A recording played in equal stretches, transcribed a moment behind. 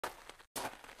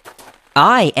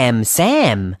I am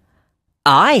Sam.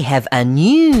 I have a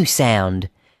new sound.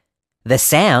 The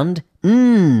sound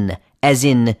N, as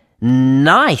in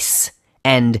nice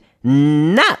and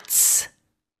nuts.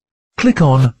 Click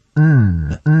on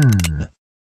N, N,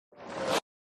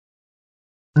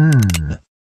 N,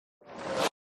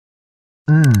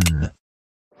 N,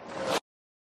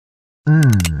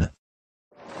 N,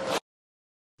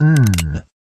 N.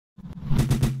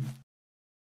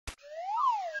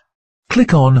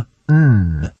 Click on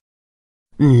N.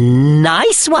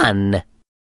 Nice one.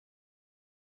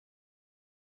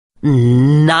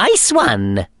 Nice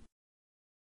one.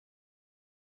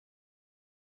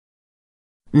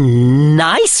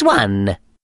 Nice one.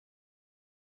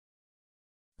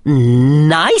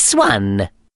 Nice one.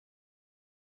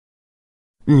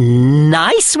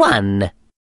 Nice one.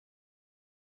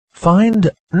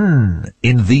 Find N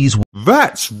in these.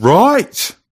 That's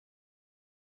right.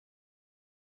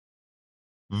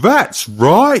 That's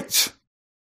right.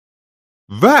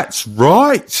 That's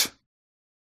right.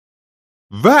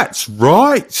 That's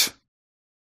right.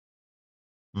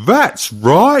 That's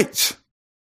right.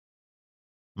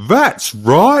 That's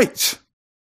right.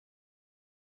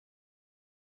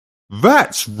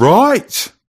 That's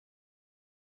right.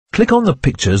 Click on the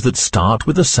pictures that start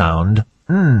with the sound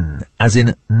N, as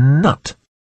in nut.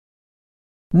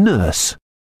 Nurse,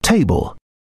 table,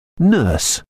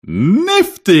 nurse.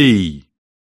 Nifty.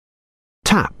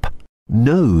 Tap,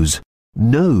 nose,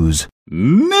 nose.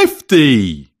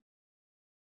 Nifty.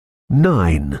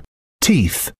 9,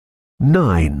 teeth,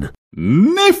 9.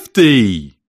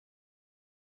 Nifty.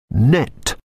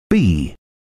 Net, bee,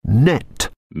 net.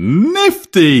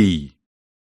 Nifty.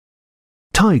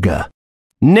 Tiger,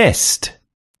 Nest,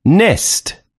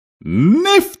 nest.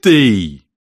 Nifty.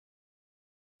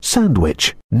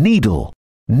 sandwich, needle,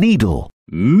 needle.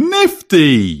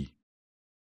 Nifty.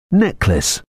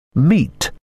 Necklace,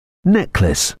 meat,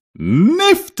 necklace.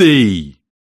 Nifty.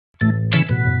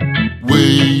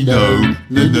 We know,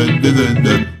 na na na na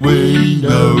na. We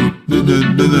know, na na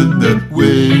na na na.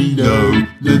 We know,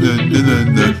 na na na na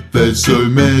na. There's so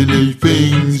many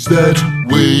things that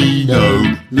we know,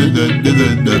 na na na na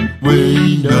na.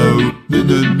 We know, na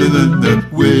na na na na.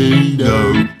 We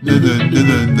know, na na na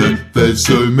na na. There's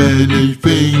so many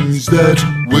things that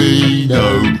we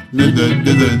know, na na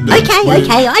na na na.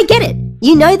 Okay, I get it.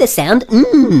 You know the sound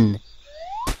N.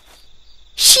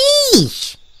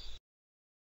 Sheesh.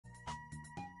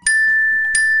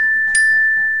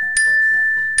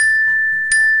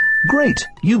 Great,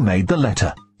 you made the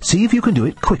letter. See if you can do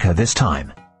it quicker this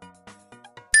time.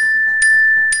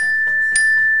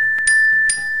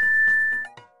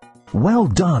 Well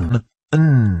done,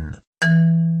 N.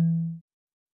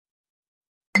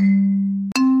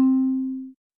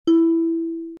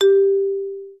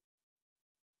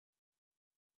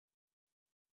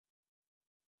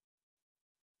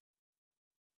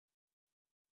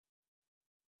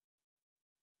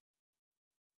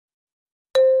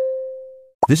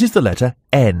 This is the letter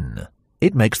N.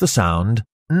 It makes the sound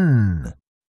N.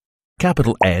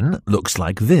 Capital N looks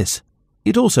like this.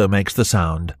 It also makes the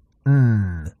sound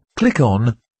N. Click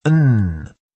on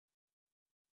N.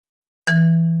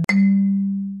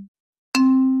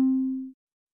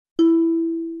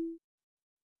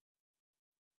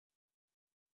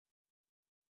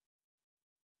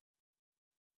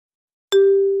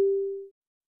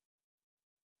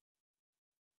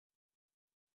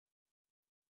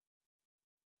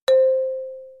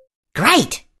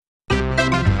 Great.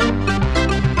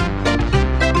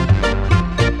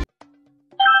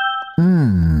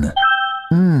 N.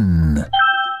 N.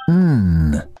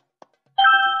 N.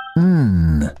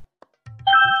 N.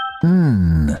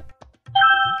 N.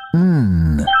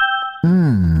 N.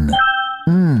 N.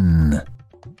 N.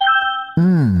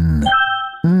 N.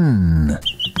 N.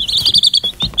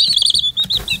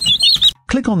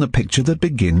 Click on the picture that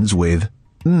begins with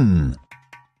N.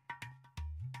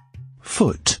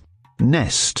 Foot,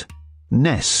 nest,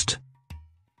 nest.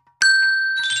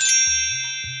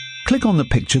 Click on the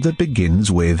picture that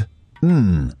begins with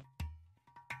N.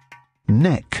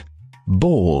 Neck,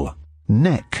 ball,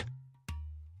 neck.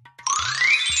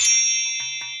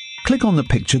 Click on the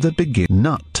picture that begins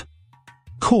nut,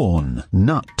 corn,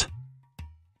 nut.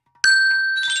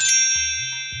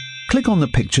 Click on the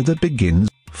picture that begins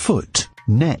foot,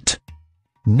 net,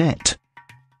 net.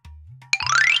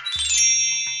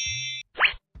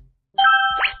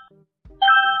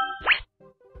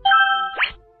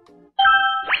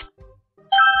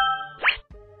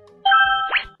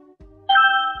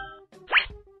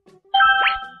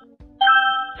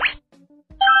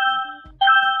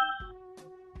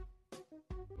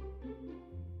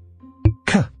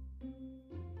 K,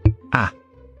 a,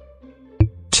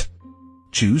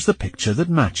 Choose the picture that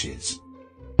matches.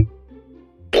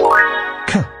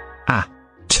 K-a-t,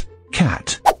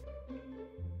 cat.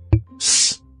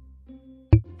 S-a-t.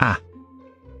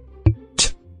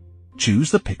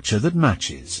 Choose the picture that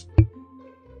matches.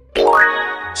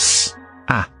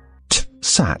 S-a-t,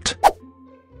 sat.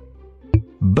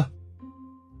 B-a-t.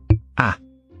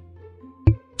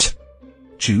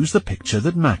 Choose the picture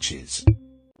that matches.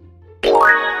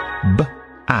 B-a-t,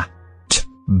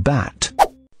 bat.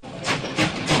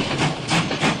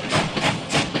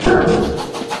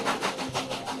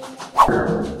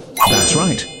 That's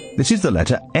right. This is the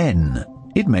letter N.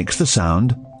 It makes the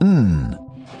sound N.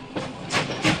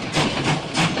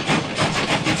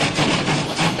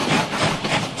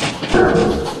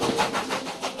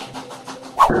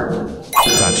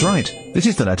 That's right. This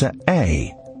is the letter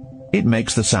A. It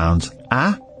makes the sounds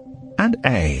A and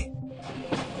A.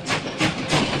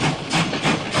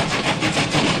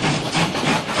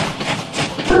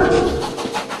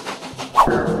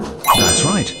 That's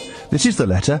right. This is the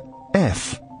letter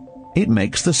F. It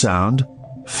makes the sound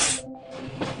F.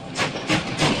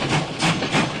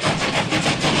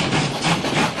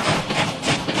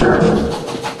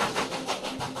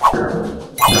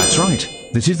 That's right.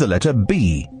 This is the letter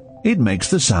B. It makes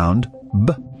the sound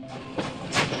B.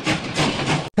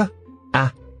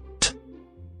 K-a-t,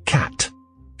 cat.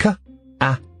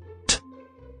 K-a-t,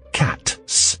 cat.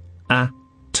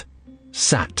 S-a-t,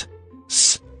 sat.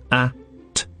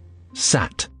 S-a-t,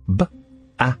 sat.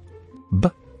 B-a-b-at,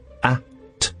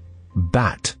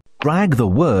 bat. Drag the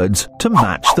words to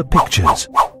match the pictures.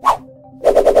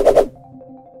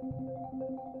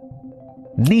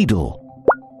 Needle,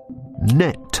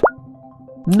 net,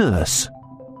 nurse,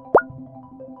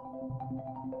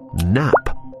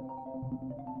 nap,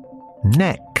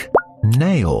 neck,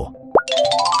 nail.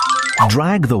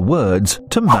 Drag the words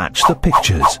to match the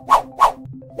pictures.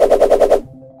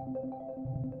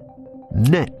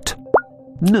 Net,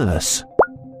 nurse,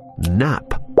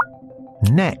 nap,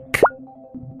 neck,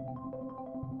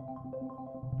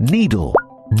 needle,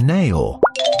 nail.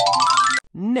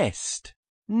 Nest,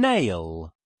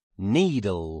 nail,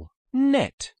 needle,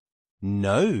 net,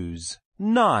 nose,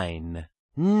 9,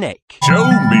 neck.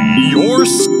 Show me your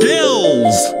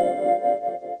skills!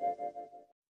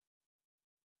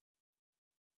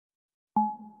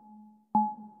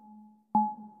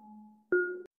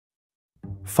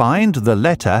 Find the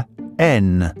letter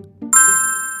N.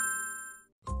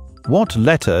 What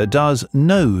letter does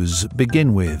nose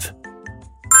begin with?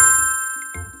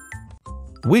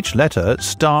 Which letter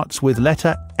starts with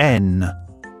letter N?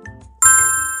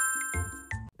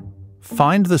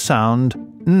 Find the sound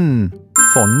N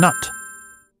for nut.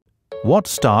 What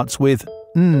starts with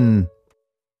N?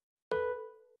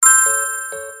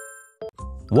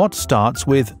 What starts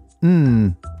with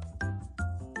N?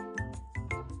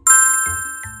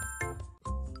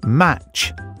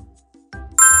 Match.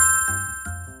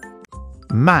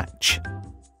 Match.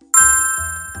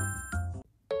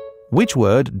 Which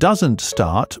word doesn't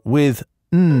start with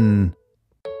N?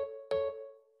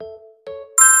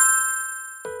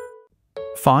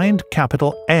 Find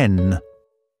capital N.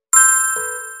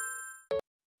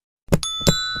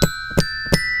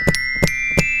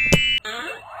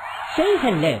 Say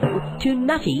hello to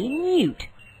Nutty Newt.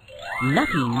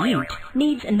 Nutty Newt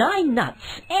needs 9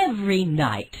 nuts every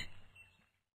night.